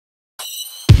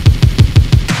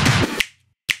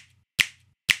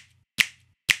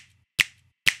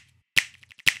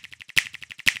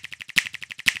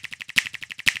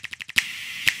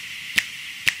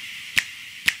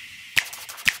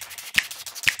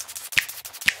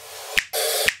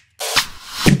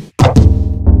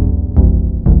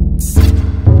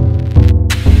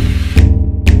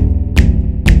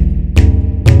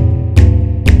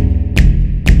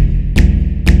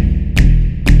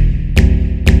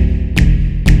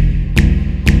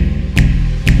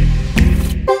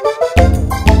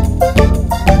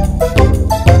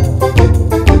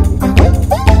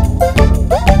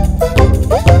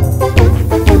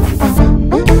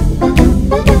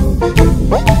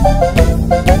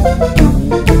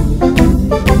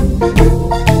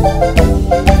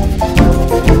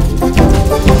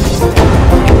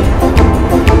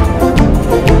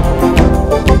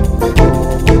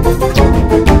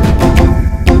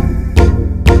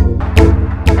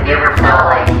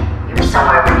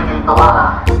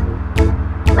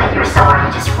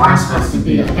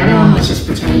Everyone was just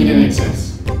pretending you didn't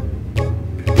exist.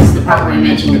 This is the part where I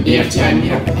mentioned the BFDI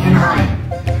meetup in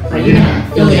Anaheim, where you're gonna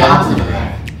feel the opposite of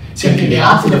that. It's gonna be the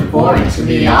opposite of boring. It's gonna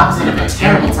be the opposite of a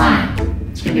terrible time.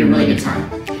 It's gonna be a really good time.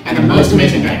 And the most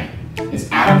amazing thing is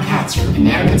Adam Katz from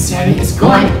Inanimate Insanity is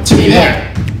going to be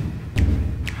there.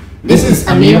 This is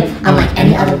a meetup unlike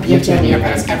any other BFDI meetup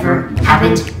that has ever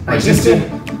happened or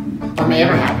existed or may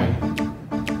ever happen.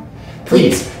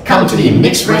 Please come to the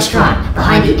Mixed Restaurant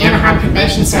behind the Anaheim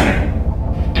Convention Center.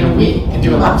 And we can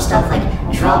do a lot of stuff like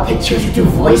draw pictures or do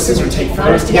voices or take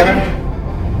photos together.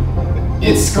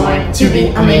 It's going to be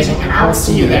amazing, and I will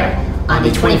see you there on the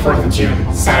 24th of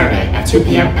June, Saturday at 2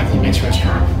 p.m. at the Mixed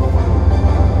Restaurant.